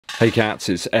Hey cats,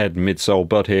 it's Ed Midsole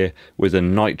Bud here with a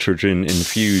nitrogen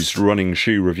infused running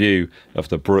shoe review of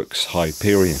the Brooks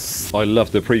Hyperion. I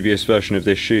love the previous version of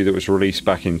this shoe that was released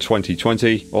back in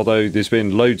 2020, although there's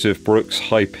been loads of Brooks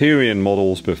Hyperion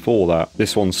models before that.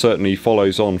 This one certainly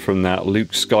follows on from that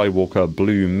Luke Skywalker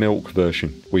blue milk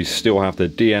version. We still have the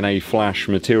DNA flash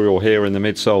material here in the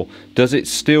midsole. Does it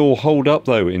still hold up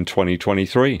though in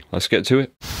 2023? Let's get to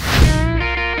it.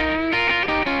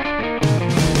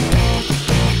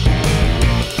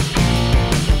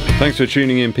 Thanks for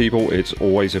tuning in, people. It's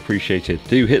always appreciated.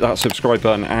 Do hit that subscribe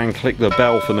button and click the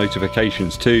bell for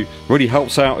notifications too. Really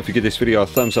helps out if you give this video a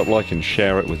thumbs up, like, and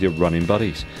share it with your running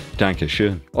buddies. Danke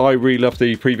schön. I really love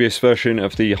the previous version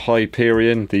of the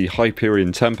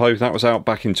Hyperion Tempo. That was out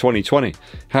back in 2020.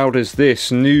 How does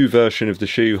this new version of the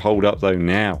shoe hold up though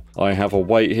now? I have a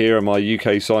weight here in my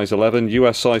UK size 11,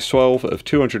 US size 12 of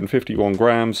 251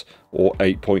 grams or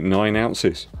 8.9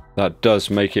 ounces. That does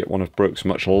make it one of Brooks'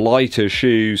 much lighter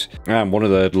shoes, and one of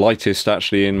the lightest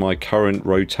actually in my current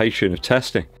rotation of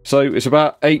testing. So it's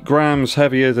about 8 grams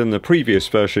heavier than the previous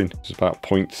version. It's about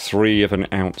 0.3 of an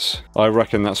ounce. I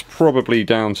reckon that's probably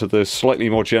down to the slightly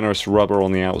more generous rubber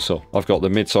on the outsole. I've got the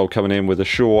midsole coming in with a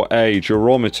Sure A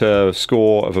durometer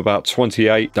score of about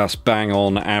 28. That's bang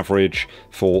on average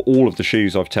for all of the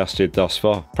shoes I've tested thus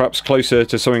far. Perhaps closer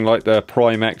to something like the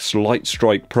Primex Light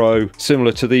Strike Pro,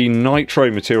 similar to the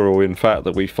nitro material in fact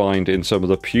that we find in some of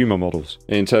the Puma models.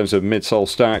 In terms of midsole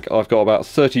stack, I've got about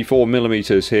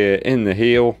 34mm here in the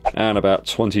heel and about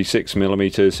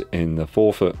 26mm in the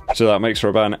forefoot. So that makes for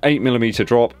about an 8mm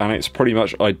drop, and it's pretty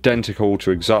much identical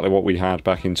to exactly what we had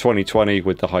back in 2020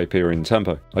 with the Hyperion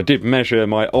Tempo. I did measure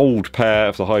my old pair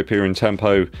of the Hyperion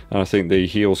Tempo, and I think the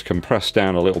heel's compressed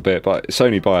down a little bit, but it's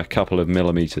only by a couple of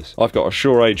millimeters. I've got a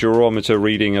Sure A durometer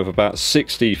reading of about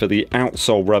 60 for the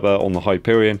outsole rubber on the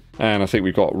Hyperion, and I think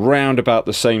we've got round about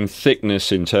the same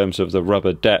thickness in terms of the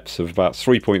rubber depth of about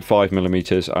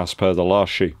 3.5mm as per the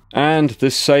last shoe. And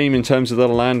the same in terms of the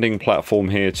landing platform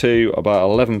here too, about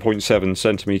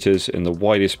 11.7cm in the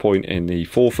widest point in the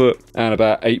forefoot and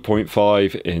about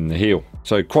 8.5 in the heel.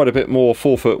 So quite a bit more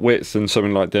forefoot width than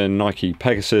something like the Nike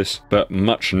Pegasus, but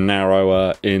much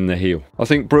narrower in the heel. I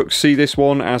think Brooks see this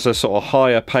one as a sort of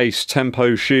higher pace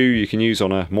tempo shoe you can use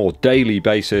on a more daily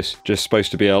basis, just supposed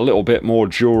to be a little bit more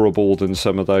durable than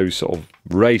some of those sort of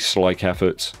race-like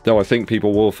efforts, though I think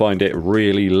people will find it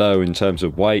really low in terms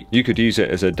of weight. You could use it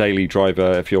as a daily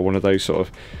driver if you're one of those sort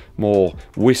of more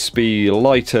wispy,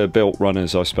 lighter built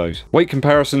runners, I suppose. Weight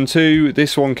comparison too,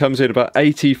 this one comes in about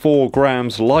 84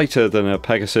 grams lighter than a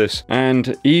Pegasus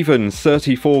and even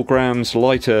 34 grams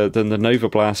lighter than the Nova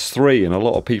Blast 3, and a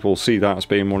lot of people see that as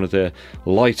being one of the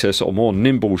lighter, sort of more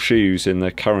nimble shoes in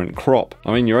the current crop.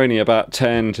 I mean, you're only about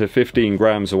 10 to 15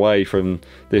 grams away from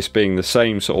this being the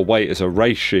same sort of weight as a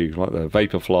race shoe like the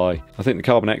Vaporfly. I think the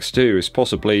Carbon X2 is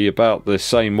possibly about the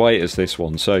same weight as this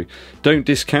one, so don't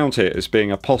discount it as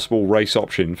being a possible race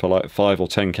option for like 5 or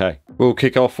 10k. We'll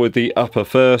kick off with the upper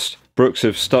first. Brooks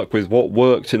have stuck with what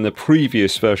worked in the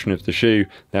previous version of the shoe.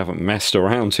 They haven't messed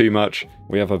around too much.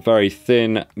 We have a very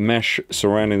thin mesh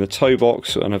surrounding the toe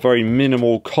box and a very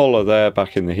minimal collar there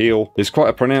back in the heel. There's quite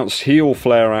a pronounced heel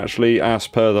flare actually as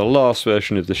per the last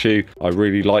version of the shoe. I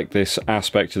really like this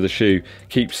aspect of the shoe.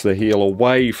 Keeps the heel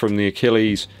away from the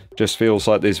Achilles. Just feels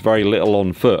like there's very little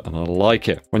on foot, and I like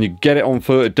it. When you get it on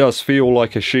foot, it does feel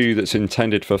like a shoe that's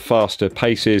intended for faster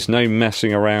paces. No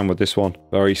messing around with this one.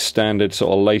 Very standard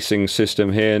sort of lacing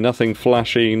system here. Nothing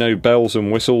flashy, no bells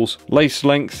and whistles. Lace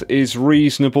length is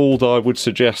reasonable, though I would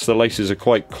suggest the laces are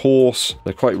quite coarse.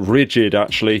 They're quite rigid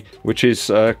actually, which is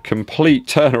a complete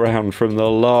turnaround from the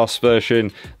last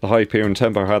version. The Hyperion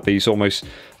Tempo had these almost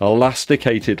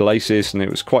elasticated laces, and it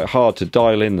was quite hard to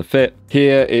dial in the fit.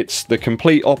 Here it's the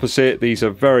complete opposite. These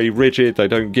are very rigid, they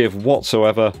don't give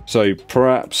whatsoever, so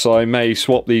perhaps I may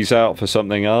swap these out for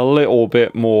something a little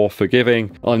bit more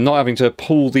forgiving. I'm not having to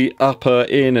pull the upper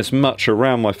in as much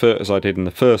around my foot as I did in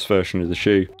the first version of the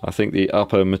shoe. I think the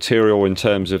upper material in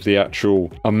terms of the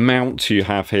actual amount you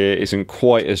have here isn't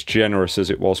quite as generous as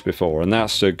it was before, and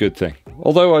that's a good thing.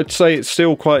 Although I'd say it's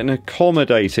still quite an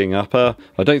accommodating upper.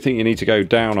 I don't think you need to go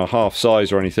down a half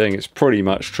size or anything. It's pretty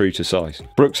much true to size.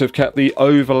 Brooks have kept the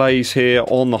overlays here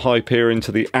on on the Hyperion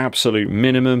to the absolute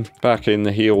minimum. Back in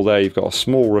the heel there, you've got a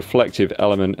small reflective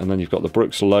element, and then you've got the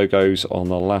Brooks logos on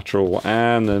the lateral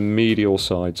and the medial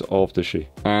sides of the shoe.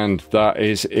 And that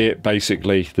is it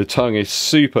basically. The tongue is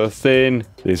super thin.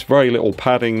 There's very little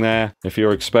padding there. If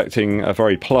you're expecting a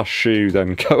very plush shoe,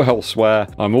 then go elsewhere.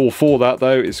 I'm all for that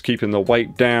though. It's keeping the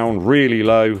weight down really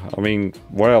low. I mean,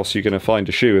 where else are you going to find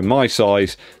a shoe in my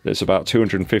size that's about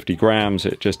 250 grams?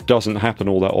 It just doesn't happen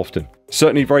all that often.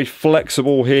 Certainly very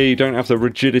flexible here. You don't have the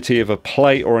rigidity of a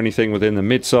plate or anything within the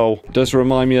midsole. It does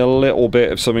remind me a little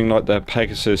bit of something like the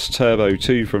Pegasus Turbo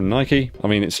 2 from Nike. I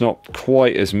mean, it's not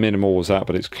quite as minimal as that,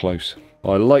 but it's close.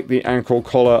 I like the ankle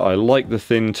collar, I like the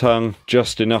thin tongue,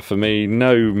 just enough for me,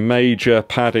 no major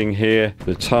padding here.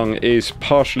 The tongue is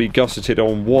partially gusseted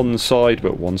on one side,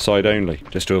 but one side only,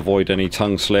 just to avoid any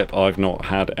tongue slip. I've not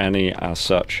had any as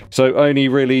such. So only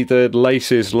really the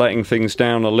laces letting things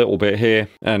down a little bit here,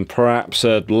 and perhaps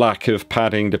a lack of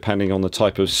padding depending on the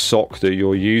type of sock that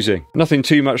you're using. Nothing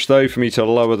too much though for me to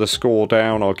lower the score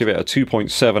down. I'll give it a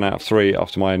 2.7 out of 3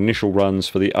 after my initial runs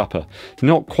for the upper.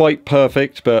 Not quite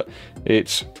perfect, but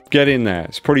it's getting there.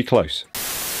 It's pretty close.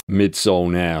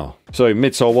 Midsole now. So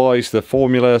midsole wise, the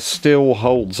formula still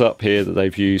holds up here that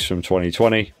they've used from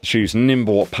 2020. The shoe's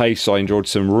nimble at pace. I enjoyed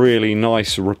some really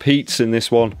nice repeats in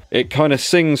this one. It kind of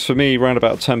sings for me around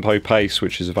about tempo pace,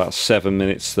 which is about 7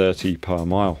 minutes 30 per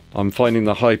mile. I'm finding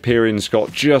the Hyperion's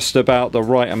got just about the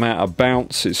right amount of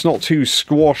bounce. It's not too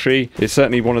squashy. It's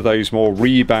certainly one of those more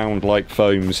rebound-like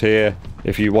foams here.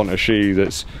 If you want a shoe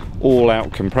that's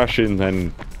all-out compression,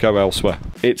 then go elsewhere.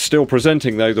 It's still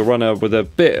presenting, though, the runner with a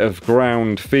bit of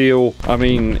ground feel. I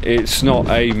mean, it's not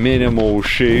a minimal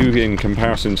shoe in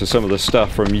comparison to some of the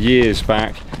stuff from years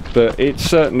back, but it's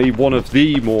certainly one of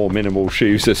the more minimal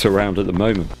shoes that's around at the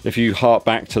moment. If you hark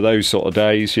back to those sort of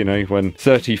days, you know, when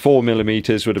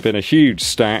 34mm would have been a huge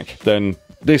stack, then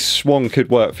this one could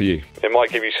work for you. It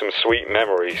might give you some sweet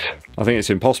memories. I think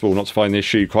it's impossible not to find this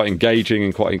shoe quite engaging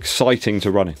and quite exciting to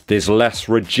run in. There's less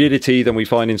rigidity than we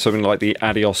find in something like the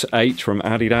Adios 8 from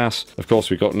Adidas. Of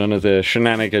course, we've got none of the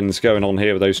shenanigans going on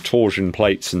here with those torsion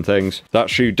plates and things.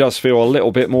 That shoe does feel a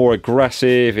little bit more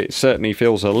aggressive. It certainly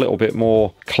feels a little bit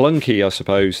more clunky, I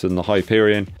suppose, than the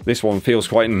Hyperion. This one feels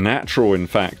quite natural, in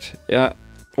fact. Yeah.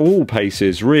 All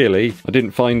paces really. I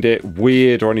didn't find it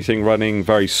weird or anything running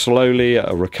very slowly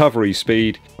at a recovery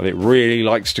speed, but it really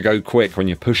likes to go quick when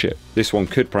you push it. This one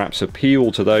could perhaps appeal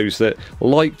to those that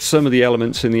liked some of the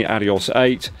elements in the Adios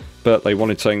 8, but they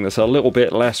wanted something that's a little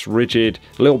bit less rigid,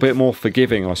 a little bit more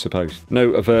forgiving, I suppose.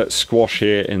 No overt squash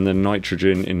here in the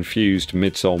nitrogen infused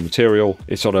midsole material.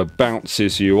 It sort of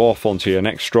bounces you off onto your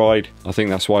next stride. I think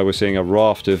that's why we're seeing a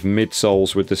raft of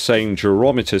midsoles with the same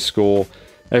durometer score.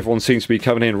 Everyone seems to be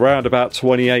coming in around about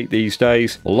 28 these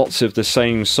days. Lots of the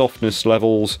same softness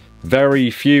levels. Very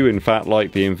few, in fact,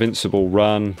 like the Invincible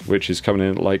Run, which is coming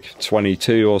in at like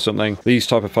 22 or something. These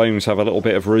type of foams have a little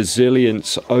bit of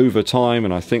resilience over time,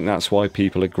 and I think that's why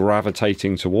people are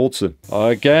gravitating towards them.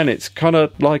 Again, it's kind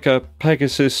of like a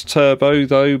Pegasus Turbo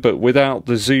though, but without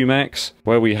the Zoom X,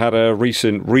 where we had a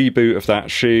recent reboot of that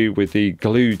shoe with the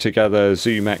glued together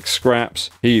Zoom X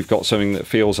scraps. Here you've got something that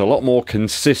feels a lot more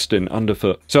consistent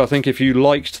underfoot. So I think if you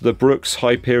liked the Brooks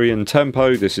Hyperion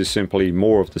Tempo, this is simply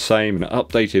more of the same, an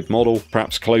updated model,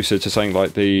 perhaps closer to something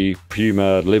like the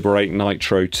Puma Liberate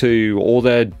Nitro 2 or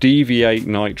their Deviate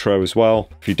Nitro as well.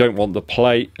 If you don't want the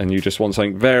plate and you just want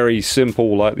something very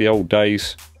simple like the old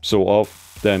days, sort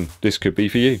of, then this could be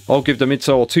for you. I'll give the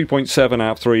midsole 2.7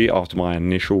 out of 3 after my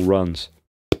initial runs.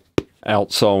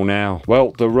 Outsole now. Well,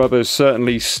 the rubber's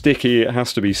certainly sticky, it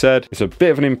has to be said. It's a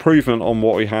bit of an improvement on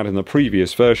what we had in the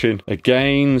previous version.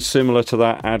 Again, similar to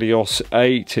that Adios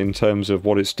 8 in terms of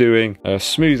what it's doing. A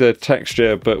smoother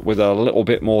texture, but with a little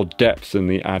bit more depth than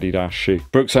the Adidas shoe.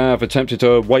 Brooks have attempted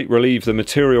to weight relieve the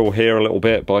material here a little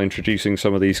bit by introducing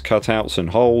some of these cutouts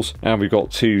and holes. And we've got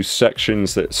two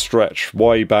sections that stretch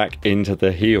way back into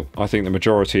the heel. I think the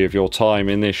majority of your time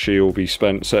in this shoe will be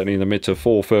spent certainly in the mid to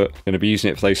forefoot. Going to be using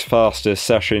it for those faster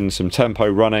sessions, some tempo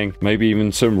running, maybe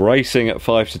even some racing at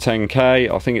 5 to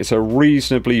 10k. I think it's a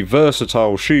reasonably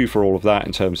versatile shoe for all of that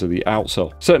in terms of the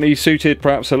outsole. Certainly suited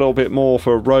perhaps a little bit more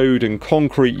for road and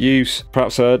concrete use,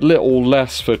 perhaps a little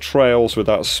less for trails with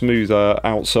that smoother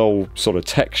outsole sort of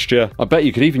texture. I bet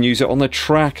you could even use it on the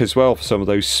track as well for some of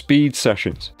those speed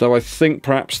sessions. Though I think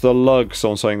perhaps the lugs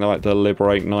on something like the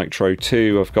Liberate Nitro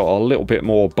 2 have got a little bit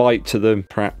more bite to them,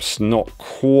 perhaps not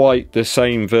quite the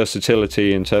same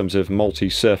versatility in terms of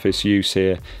multi-surface use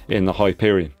here in the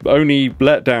Hyperion. The only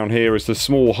letdown here is the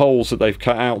small holes that they've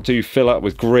cut out do fill up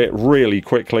with grit really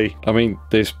quickly. I mean,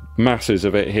 this masses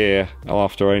of it here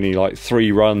after only like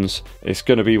 3 runs. It's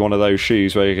going to be one of those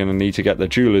shoes where you're going to need to get the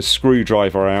jeweler's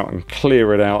screwdriver out and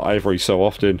clear it out every so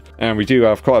often. And we do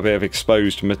have quite a bit of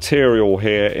exposed material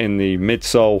here in the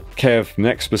midsole. Kev,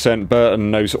 Next Percent Burton,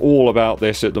 knows all about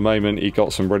this at the moment. He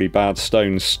got some really bad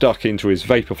stones stuck into his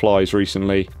Vaporflies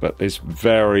recently, but there's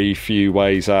very few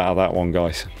ways out of that one,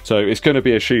 guys. So it's going to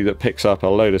be a shoe that picks up a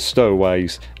load of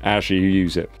stowaways as you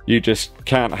use it. You just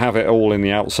can't have it all in the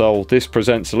outsole. This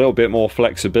presents a little bit more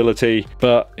flexibility,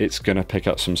 but it's going to pick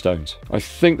up some stones. I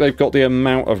think they've got the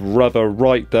amount of rubber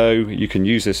right though. You can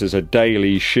use this as a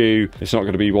daily shoe. It's not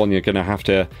going to be one you're going to have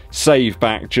to save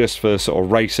back just for sort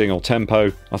of racing or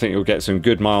tempo. I think you'll get some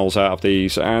good miles out of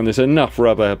these, and there's enough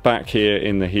rubber back here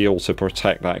in the heel to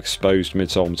protect that exposed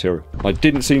midsole material. I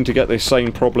didn't seem to get this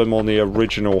same problem on the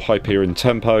original Hyperion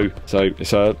Tempo, so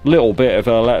it's a little bit of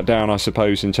a letdown, I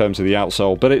suppose, in terms of the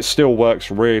outsole, but it still works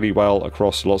really well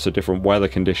across lots of different weather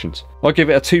conditions. I'll give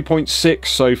it a 2.6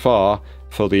 so far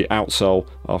for the outsole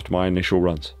after my initial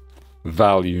runs.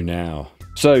 Value now.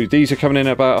 So these are coming in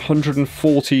at about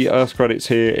 140 Earth credits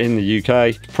here in the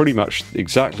UK, pretty much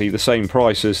exactly the same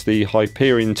price as the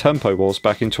Hyperion Tempo was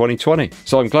back in 2020.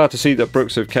 So I'm glad to see that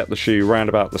Brooks have kept the shoe around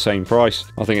about the same price.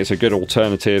 I think it's a good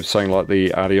alternative, something like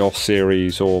the Adios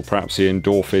series or perhaps the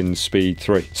Endorphin Speed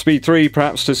 3. Speed 3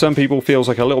 perhaps to some people feels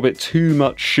like a little bit too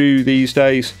much shoe these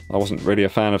days. I wasn't really a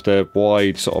fan of the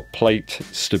wide sort of plate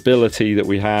stability that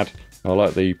we had. I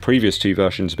like the previous 2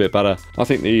 versions a bit better. I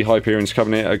think the Hyperion's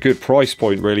coming in at a good price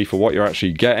point really for what you're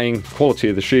actually getting. Quality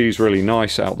of the shoes really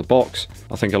nice out the box.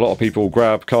 I think a lot of people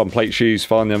grab carbon plate shoes,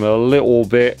 find them a little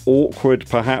bit awkward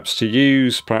perhaps to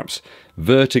use, perhaps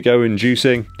vertigo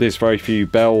inducing. There's very few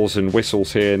bells and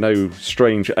whistles here, no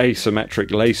strange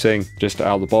asymmetric lacing, just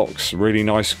out of the box, really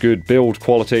nice good build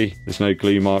quality. There's no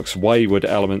glue marks, wayward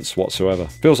elements whatsoever.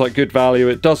 Feels like good value.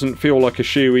 It doesn't feel like a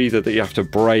shoe either that you have to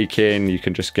break in. You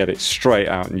can just get it straight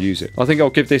out and use it. I think I'll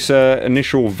give this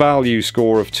initial value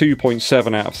score of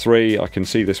 2.7 out of 3. I can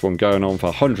see this one going on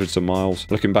for hundreds of miles.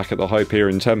 Looking back at the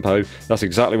Hyperion Tempo, that's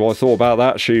exactly what I thought about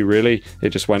that shoe really. It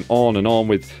just went on and on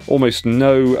with almost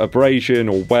no abrasion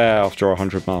or wear after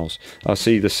 100 miles. I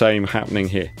see the same happening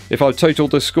here. If I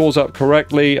totaled the scores up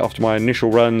correctly after my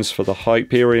initial runs for the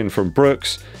Hyperion from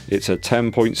Brooks, it's a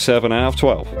 10.7 out of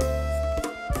 12.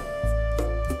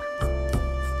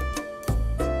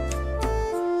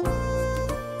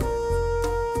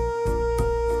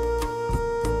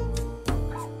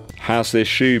 Has this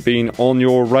shoe been on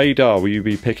your radar? Will you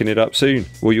be picking it up soon?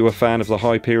 Were you a fan of the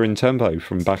Hyperion Tempo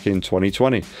from back in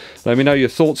 2020? Let me know your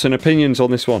thoughts and opinions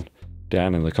on this one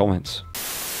down in the comments.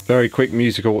 Very quick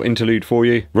musical interlude for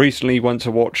you. Recently went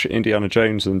to watch Indiana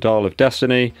Jones and the Dial of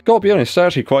Destiny. Gotta be honest, I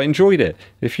actually quite enjoyed it.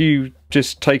 If you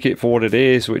just take it for what it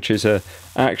is, which is a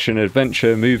action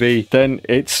adventure movie, then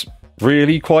it's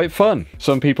really quite fun.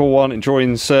 Some people aren't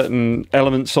enjoying certain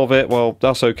elements of it. Well,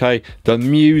 that's okay. The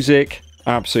music,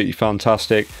 absolutely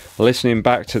fantastic. Listening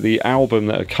back to the album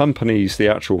that accompanies the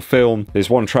actual film,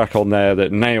 there's one track on there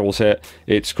that nails it.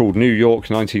 It's called New York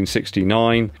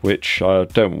 1969, which I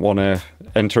don't want to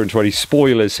enter into any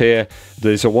spoilers here.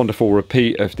 There's a wonderful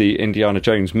repeat of the Indiana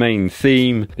Jones main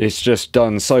theme. It's just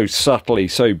done so subtly,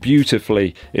 so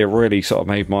beautifully. It really sort of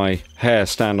made my hair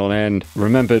stand on end.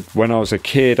 Remembered when I was a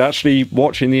kid actually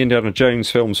watching the Indiana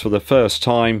Jones films for the first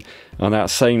time, and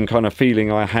that same kind of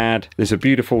feeling I had. There's a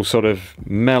beautiful sort of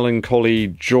melancholy,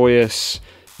 joyous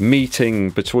meeting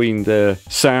between the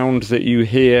sound that you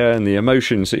hear and the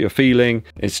emotions that you're feeling.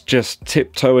 It's just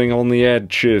tiptoeing on the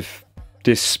edge of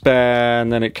despair,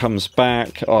 and then it comes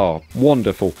back. Oh,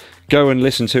 wonderful. Go and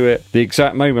listen to it. The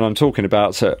exact moment I'm talking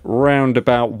about is at round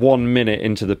about 1 minute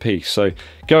into the piece, so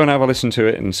go and have a listen to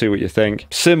it and see what you think.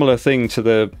 Similar thing to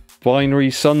the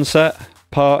binary sunset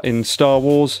part in Star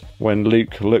Wars when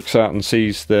Luke looks out and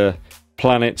sees the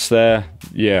planets there.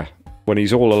 Yeah, when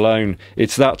he's all alone.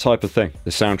 It's that type of thing.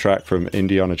 The soundtrack from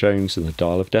Indiana Jones and the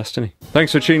Dial of Destiny.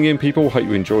 Thanks for tuning in, people. Hope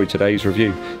you enjoyed today's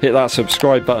review. Hit that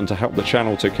subscribe button to help the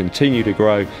channel to continue to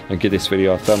grow, and give this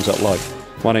video a thumbs up like.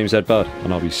 My name's Eddbud,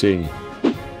 and I'll be seeing you